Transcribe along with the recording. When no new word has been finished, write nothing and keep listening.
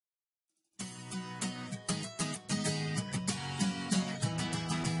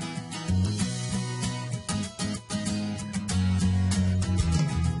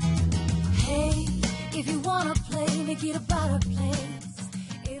make it a better place.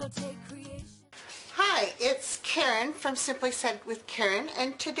 It'll take creation. Hi, it's Karen from Simply Said with Karen,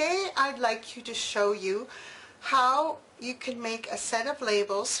 and today I'd like you to show you how you can make a set of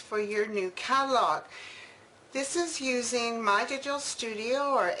labels for your new catalog. This is using My Digital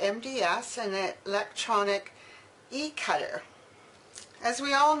Studio or MDS and an electronic e-cutter. As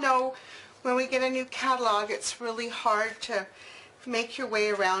we all know, when we get a new catalog, it's really hard to make your way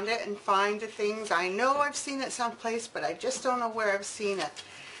around it and find the things. I know I've seen it someplace, but I just don't know where I've seen it.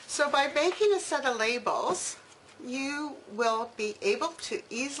 So by making a set of labels, you will be able to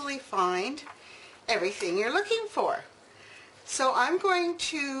easily find everything you're looking for. So I'm going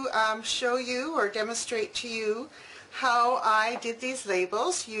to show you or demonstrate to you how I did these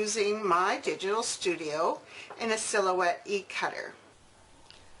labels using My Digital Studio and a Silhouette e-cutter.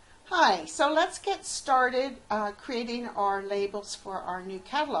 Hi, so let's get started creating our labels for our new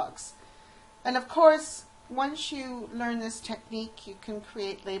catalogs. And of course, once you learn this technique, you can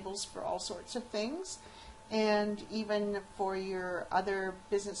create labels for all sorts of things, and even for your other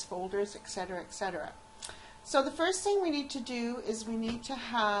business folders, etc., etc. So the first thing we need to do is we need to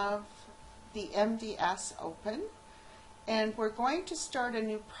have the MDS open, and we're going to start a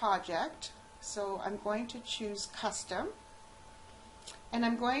new project. So I'm going to choose Custom, and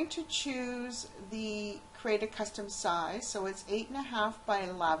I'm going to choose the Create a Custom Size, so it's 8.5 by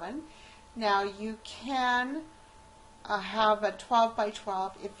 11. Now you can have a 12 by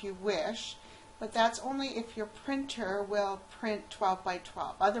 12 if you wish, but that's only if your printer will print 12 by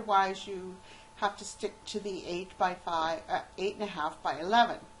 12. Otherwise you have to stick to the 8.5 by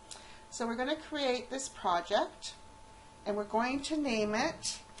 11. So we're going to create this project, and we're going to name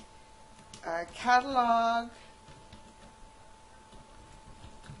it Catalog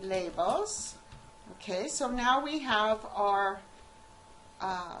Labels. Okay, so now we have our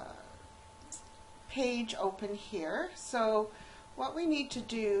page open here. So what we need to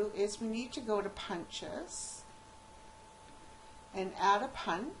do is we need to go to Punches and add a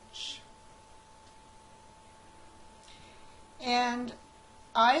punch. And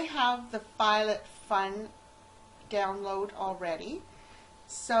I have the File It Fun download already.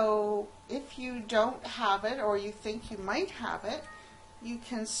 So if you don't have it, or you think you might have it, you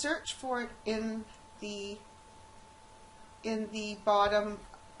can search for it in the bottom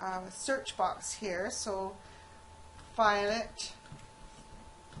search box here. So File It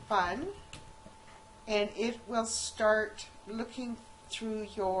Fun, and it will start looking through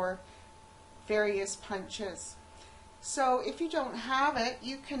your various punches. So if you don't have it,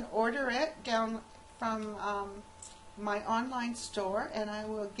 you can order it down from my online store, and I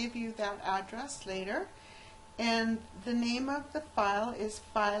will give you that address later. And the name of the file is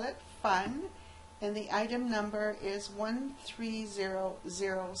File It Fun, and the item number is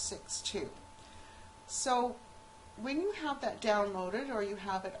 130062. So when you have that downloaded or you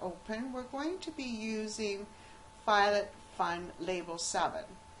have it open, we're going to be using File It Fun Label 7.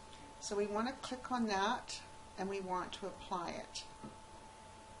 So we want to click on that, and we want to apply it.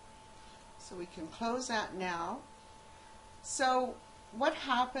 So we can close that now. So what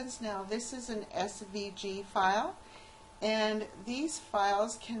happens now, this is an SVG file, and these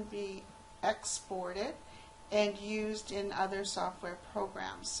files can be exported and used in other software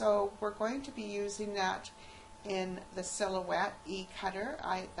programs. So we're going to be using that in the Silhouette e-cutter.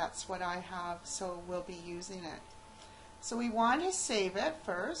 That's what I have, so we'll be using it. So we want to save it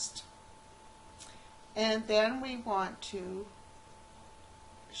first, and then we want to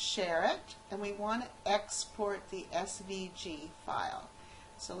share it, and we want to export the SVG file.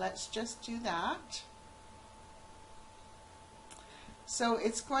 So let's just do that. So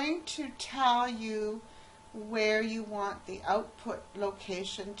it's going to tell you where you want the output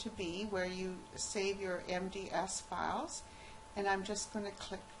location to be, where you save your MDS files, and I'm just going to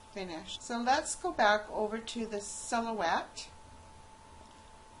click Finish. So let's go back over to the Silhouette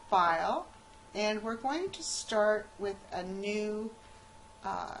file, and we're going to start with a new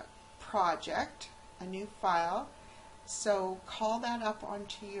project, a new file. So call that up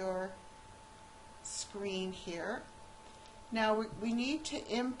onto your screen here. Now we need to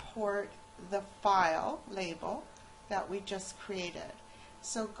import the file label that we just created.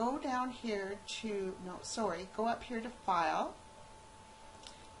 So go down here to, go up here to File,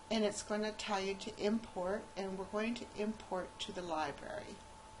 and it's going to tell you to import, and we're going to import to the library.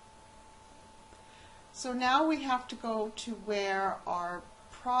 So now we have to go to where our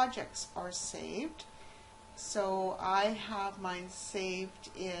projects are saved. So I have mine saved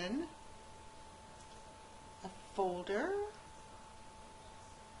in a folder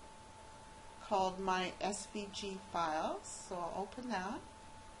called My SVG Files. So I'll open that.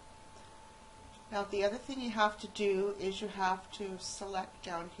 Now the other thing you have to do is you have to select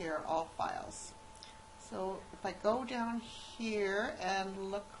down here all files. So if I go down here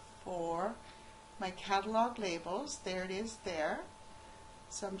and look for my catalog labels, there it is there.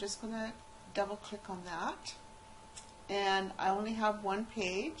 So I'm just going to double click on that. And I only have one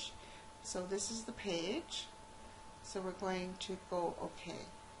page, so this is the page. So we're going to go OK.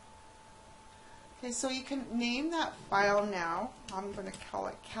 Okay, so you can name that file now. I'm going to call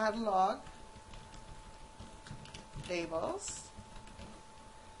it Catalog Labels.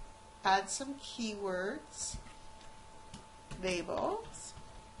 Add some keywords, labels,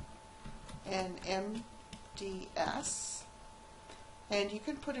 and MDS. And you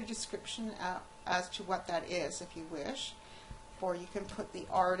can put a description as to what that is if you wish. Or you can put the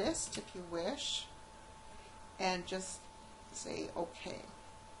artist if you wish. And just say OK.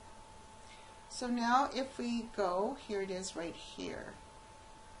 So now if we go, here it is right here.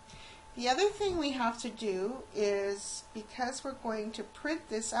 The other thing we have to do is, because we're going to print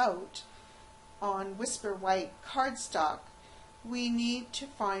this out on Whisper White cardstock, we need to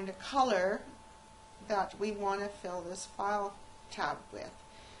find a color that we want to fill this file tab with.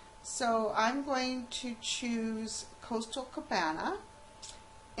 So I'm going to choose Coastal Cabana,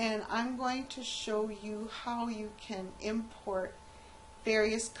 and I'm going to show you how you can import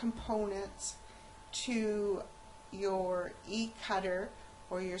various components to your e-cutter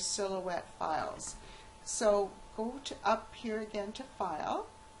or your Silhouette files. So go to up here again to File.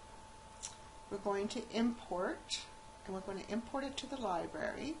 We're going to import, and we're going to import it to the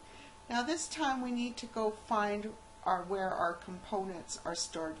library. Now this time we need to go find where our components are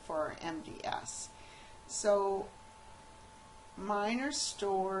stored for our MDS. So mine are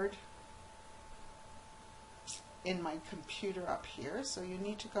stored in my computer up here, so you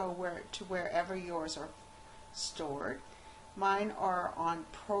need to go wherever yours are stored. Mine are on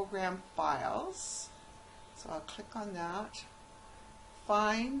Program Files, so I'll click on that.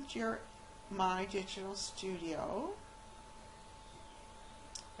 Find your My Digital Studio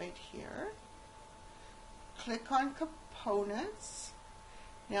right here. Click on Components.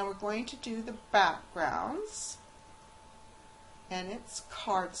 Now we're going to do the backgrounds, and it's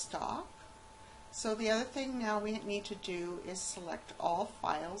cardstock. So the other thing now we need to do is select all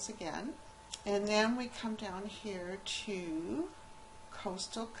files again. And then we come down here to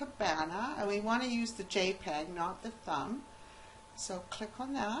Coastal Cabana, and we want to use the JPEG, not the thumb. So click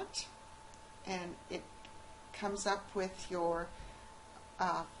on that, and it comes up with your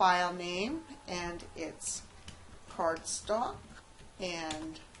file name, and it's cardstock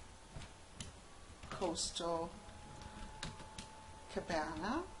and Coastal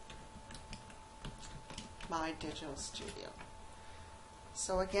Cabana My Digital Studio.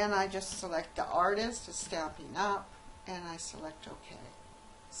 So again, I just select the artist, the Stampin' Up, and I select OK.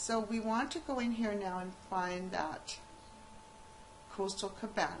 So we want to go in here now and find that Coastal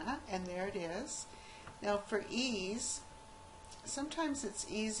Cabana, and there it is. Now for ease, sometimes it's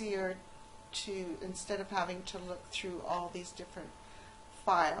easier to, instead of having to look through all these different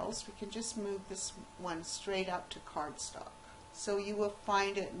files, we can just move this one straight up to cardstock. So you will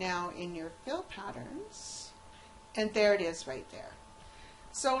find it now in your fill patterns, and there it is right there.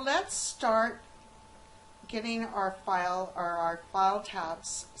 So let's start getting our file or our file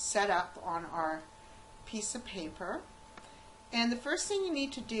tabs set up on our piece of paper. And the first thing you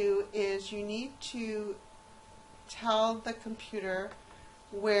need to do is you need to tell the computer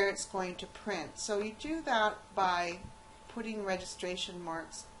where it's going to print. So you do that by putting registration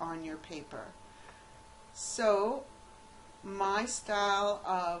marks on your paper. So my style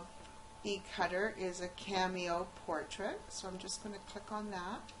of e-cutter is a cameo portrait, so I'm just going to click on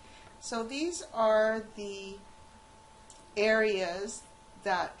that. So these are the areas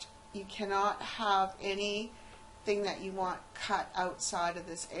that you cannot have anything that you want cut outside of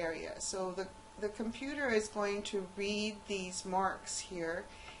this area. So the computer is going to read these marks here,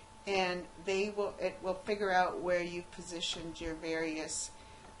 and it will figure out where you've positioned your various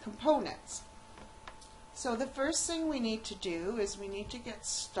components. So the first thing we need to do is we need to get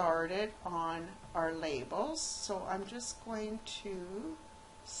started on our labels. So I'm just going to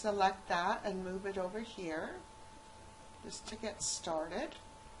select that and move it over here just to get started.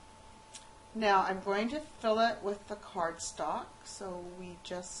 Now I'm going to fill it with the cardstock. So we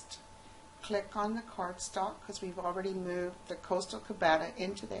just click on the cardstock because we've already moved the Coastal Cabana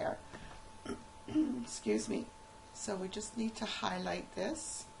into there. Excuse me. So we just need to highlight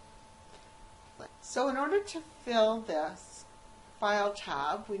this. So in order to fill this file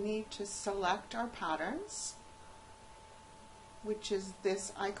tab, we need to select our patterns, which is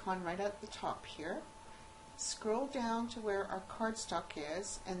this icon right at the top here. Scroll down to where our cardstock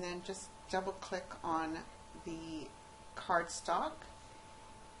is, and then just double click on the cardstock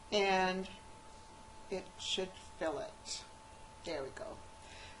and it should fill it. There we go.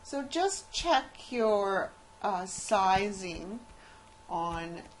 So just check your sizing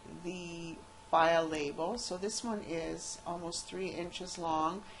on the file label. So this one is almost 3 inches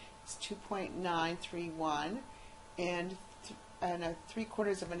long. It's 2.931 and a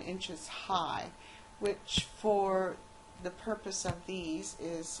 3/4 of an inch high, which for the purpose of these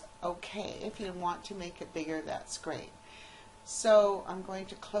is okay. If you want to make it bigger, that's great. So I'm going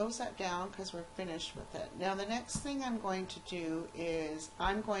to close that down because we're finished with it. Now the next thing I'm going to do is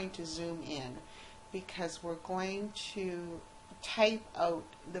I'm going to zoom in because we're going to type out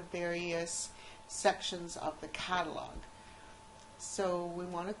the various sections of the catalog. So we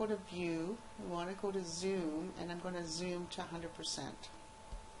want to go to View, we want to go to Zoom, and I'm going to zoom to 100%.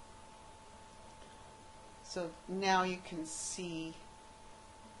 So now you can see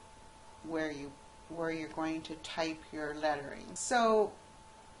where you're going to type your lettering. So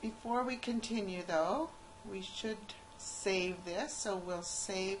before we continue though, we should save this. So we'll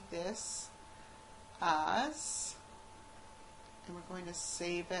save this as, and we're going to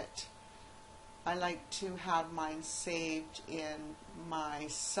save it. I like to have mine saved in my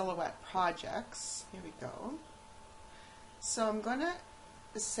Silhouette projects. Here we go. So I'm going to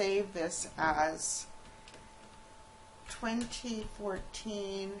save this as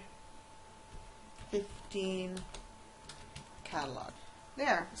 2014-15 catalog.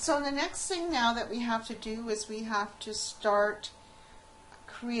 There. So the next thing now that we have to do is we have to start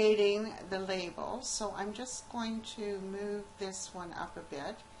creating the labels. So I'm just going to move this one up a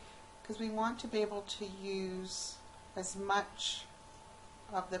bit because we want to be able to use as much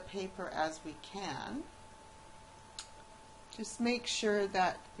of the paper as we can. Just make sure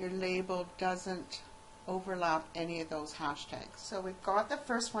that your label doesn't overlap any of those hashtags. So we've got the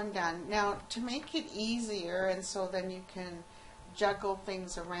first one done. Now to make it easier and so then you can juggle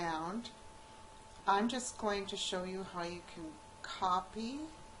things around, I'm just going to show you how you can copy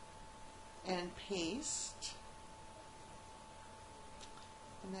and paste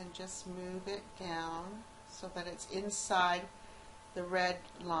and then just move it down so that it's inside the red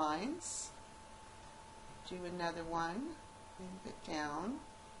lines. Do another one, move it down,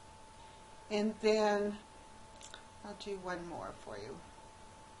 and then I'll do one more for you.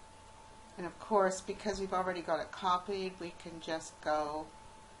 And of course, because we've already got it copied, we can just go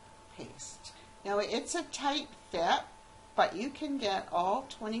paste. Now it's a tight fit, but you can get all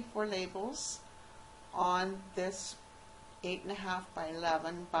 24 labels on this 8.5 by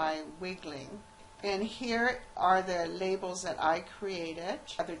 11 by wiggling. And here are the labels that I created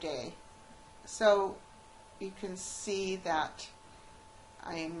the other day. So you can see that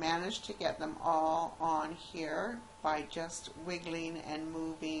I managed to get them all on here by just wiggling and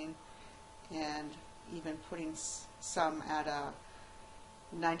moving and even putting some at a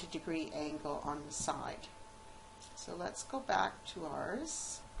 90-degree angle on the side. So let's go back to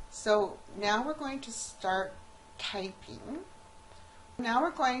ours. So now we're going to start typing. Now we're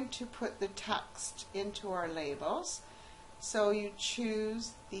going to put the text into our labels. So you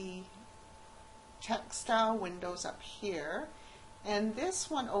choose the text style windows up here, and this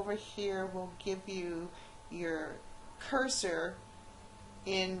one over here will give you your cursor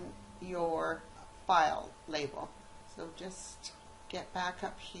in your file label. So just get back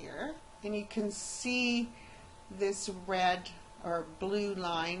up here and you can see this red or blue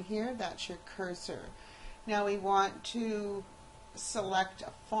line here, that's your cursor. Now we want to select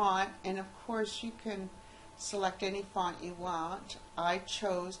a font, and of course you can select any font you want. I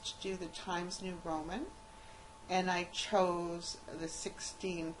chose to do the Times New Roman, and I chose the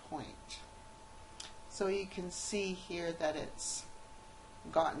 16 point. So you can see here that it's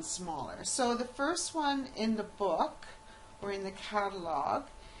gotten smaller. So the first one in the book or in the catalog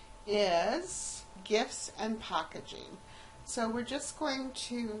is gifts and packaging. So we're just going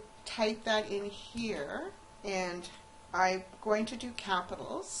to type that in here, and I'm going to do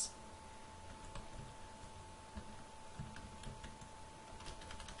capitals.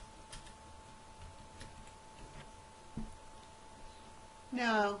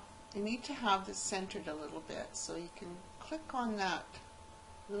 Now I need to have this centered a little bit, so you can click on that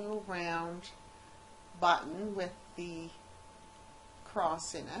little round button with the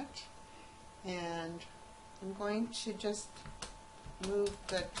cross in it, and I'm going to just move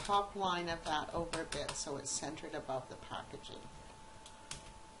the top line of that over a bit so it's centered above the packaging.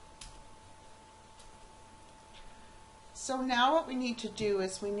 So now what we need to do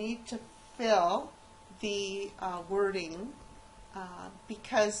is we need to fill the wording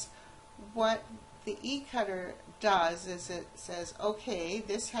because what the e-cutter does is it says, okay,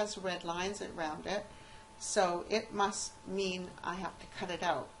 this has red lines around it, so it must mean I have to cut it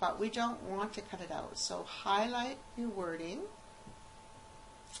out. But we don't want to cut it out. So highlight your wording.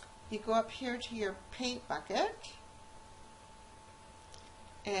 You go up here to your paint bucket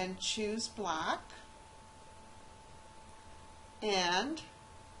and choose black. And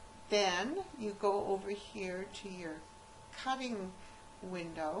then you go over here to your cutting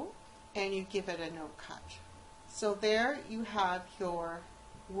window and you give it a no cut. So there you have your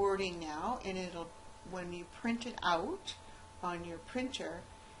wording now, and it'll, when you print it out on your printer,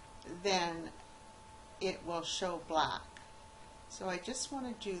 then it will show black. So I just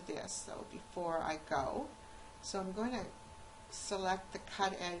want to do this though before I go. So I'm going to select the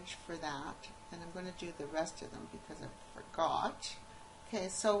cut edge for that, and I'm going to do the rest of them because I forgot. Okay,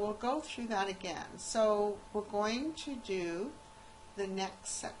 so we'll go through that again. So we're going to do the next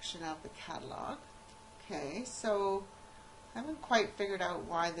section of the catalog. Okay, so I haven't quite figured out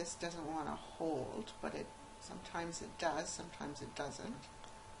why this doesn't want to hold, but sometimes it does, sometimes it doesn't.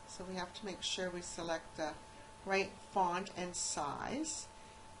 So we have to make sure we select the right font and size.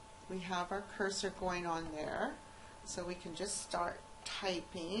 We have our cursor going on there, so we can just start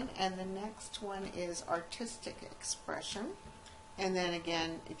typing. And the next one is artistic expression. And then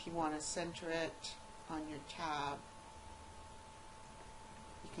again, if you want to center it on your tab,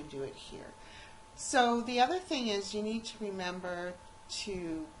 you can do it here. So the other thing is you need to remember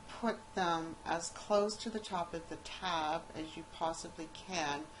to put them as close to the top of the tab as you possibly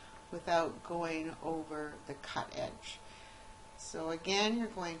can without going over the cut edge. So again, you're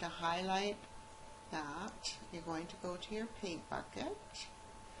going to highlight that. You're going to go to your paint bucket.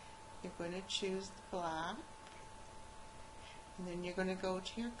 You're going to choose the black. And then you're going to go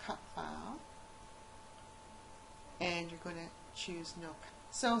to your cut file. And you're going to choose no cut.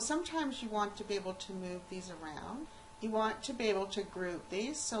 So sometimes you want to be able to move these around. You want to be able to group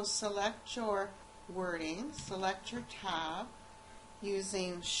these. So select your wording, select your tab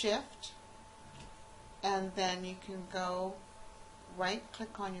using Shift, and then you can go right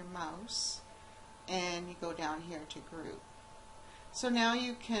click on your mouse and you go down here to group. So now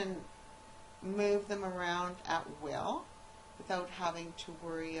you can move them around at will without having to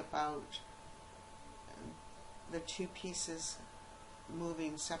worry about the two pieces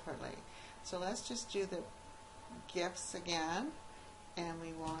moving separately. So let's just do the GIFs again, and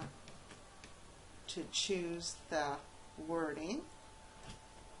we want to choose the wording.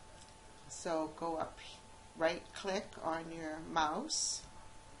 So go up, right click on your mouse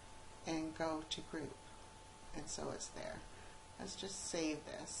and go to group, and so it's there. Let's just save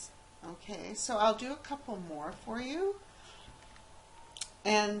this. Okay, so I'll do a couple more for you.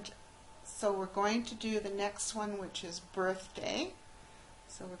 And so we're going to do the next one, which is birthday.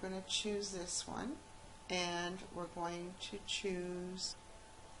 So we're going to choose this one, and we're going to choose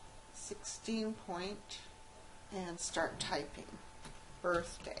 16 point and start typing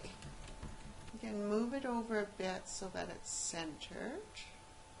birthday. You can move it over a bit so that it's centered.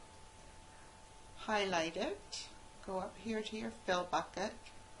 Highlight it, go up here to your fill bucket,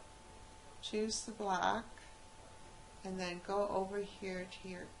 choose the black, and then go over here to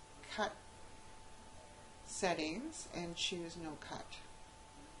your cut settings and choose no cut.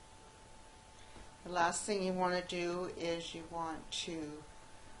 The last thing you want to do is you want to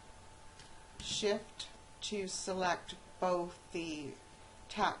shift to select both the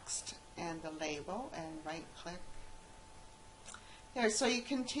text and the label and right click. There, so you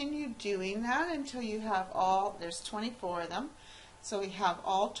continue doing that until you have all, there's 24 of them, so we have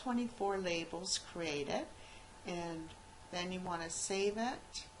all 24 labels created, and then you want to save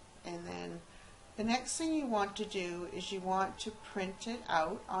it, and then the next thing you want to do is you want to print it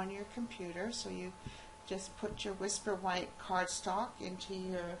out on your computer. So you just put your Whisper White cardstock into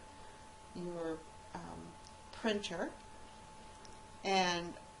your printer,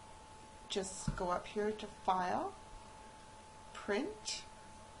 and just go up here to File, Print,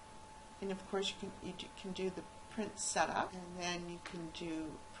 and of course you can do the print setup, and then you can do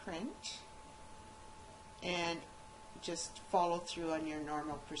print, and just follow through on your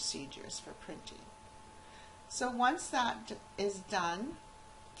normal procedures for printing. So once that is done,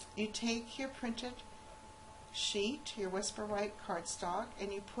 you take your printed sheet, your Whisper White cardstock,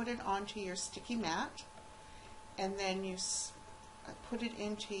 and you put it onto your sticky mat, and then you put it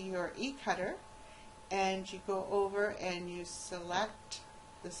into your e-cutter, and you go over and you select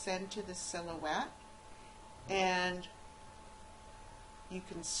the send to the silhouette, and you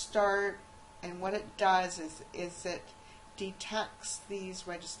can start, and what it does is it detects these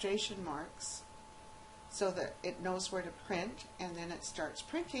registration marks so that it knows where to print, and then it starts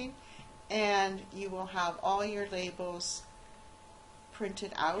printing, and you will have all your labels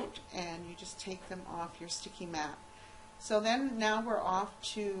printed out, and you just take them off your sticky mat. So then now we're off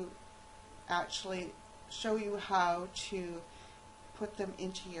to actually show you how to put them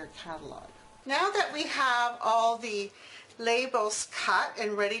into your catalog. Now that we have all the labels cut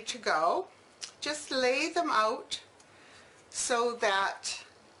and ready to go, just lay them out so that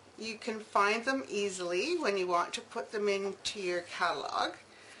you can find them easily when you want to put them into your catalog.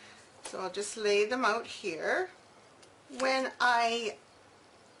 So I'll just lay them out here. When I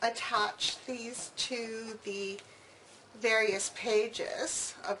attach these to the various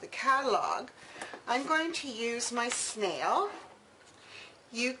pages of the catalog, I'm going to use my snail.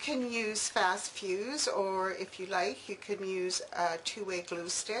 You can use fast fuse, or if you like, you can use a two-way glue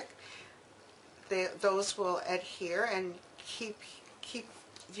stick. Those will adhere and keep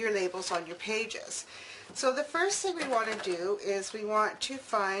your labels on your pages. So the first thing we want to do is we want to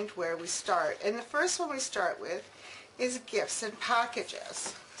find where we start. And the first one we start with is gifts and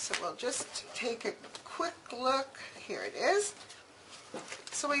packages. So we'll just take a quick look. Here it is.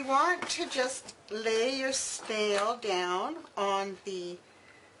 So we want to just lay your snail down on the,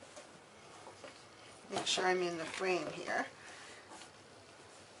 make sure I'm in the frame here.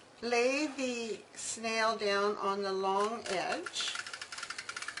 Lay the snail down on the long edge,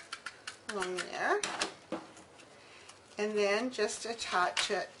 along there, and then just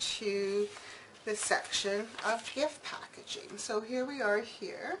attach it to the section of gift packaging. So here we are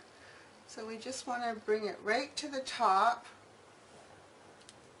here. So we just want to bring it right to the top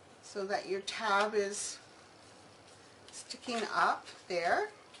so that your tab is sticking up there.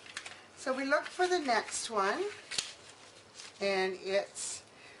 So we look for the next one, and it's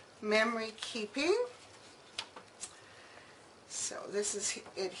memory keeping. So this is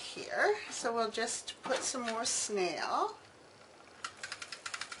it here. So we'll just put some more snail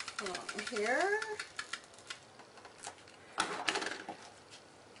along here.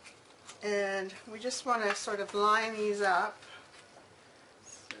 And we just want to sort of line these up.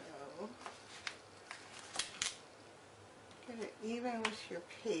 So get it even with your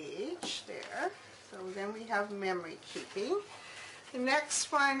page there. So then we have memory keeping. The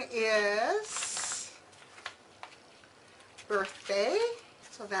next one is birthday.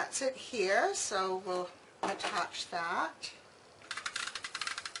 So that's it here. So we'll attach that.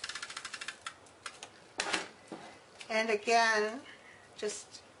 And again,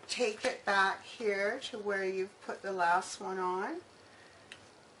 just take it back here to where you've put the last one on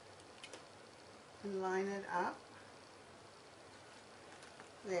and line it up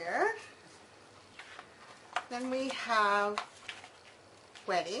there. Then we have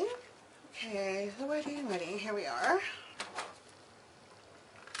wedding. Okay, the wedding, here we are.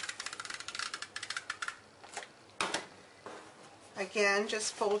 Again,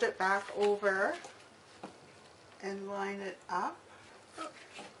 just fold it back over and line it up. Oh,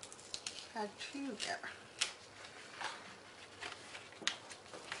 had two there.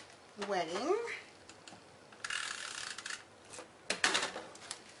 Wedding.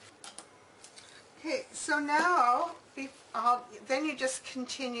 Okay, so now then you just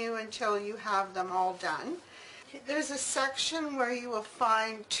continue until you have them all done. There's a section where you will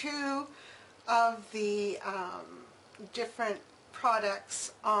find two of the different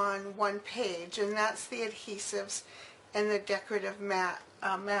products on one page, and that's the adhesives and the decorative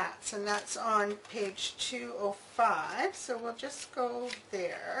mats, and that's on page 205. So we'll just go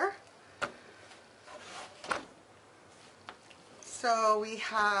there. So we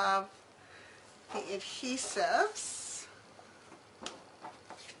have the adhesives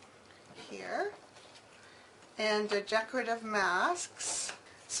here and the decorative masks.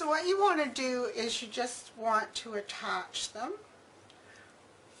 So what you want to do is you just want to attach them,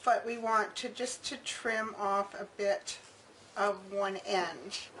 but we want to just to trim off a bit of one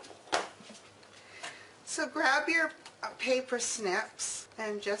end. So grab your paper snips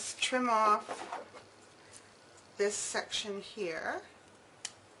and just trim off this section here.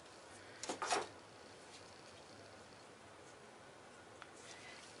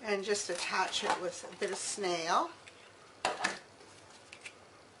 And just attach it with a bit of snail.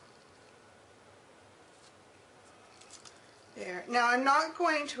 There. Now I'm not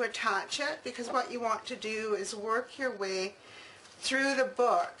going to attach it because what you want to do is work your way through the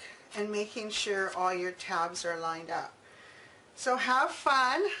book and making sure all your tabs are lined up. So have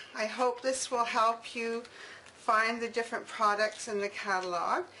fun. I hope this will help you find the different products in the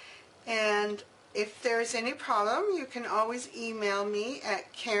catalog. And if there's any problem, you can always email me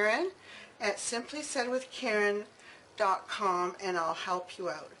at Karen@simplysaidwithkaren.com and I'll help you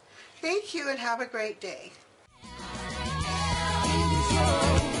out. Thank you and have a great day.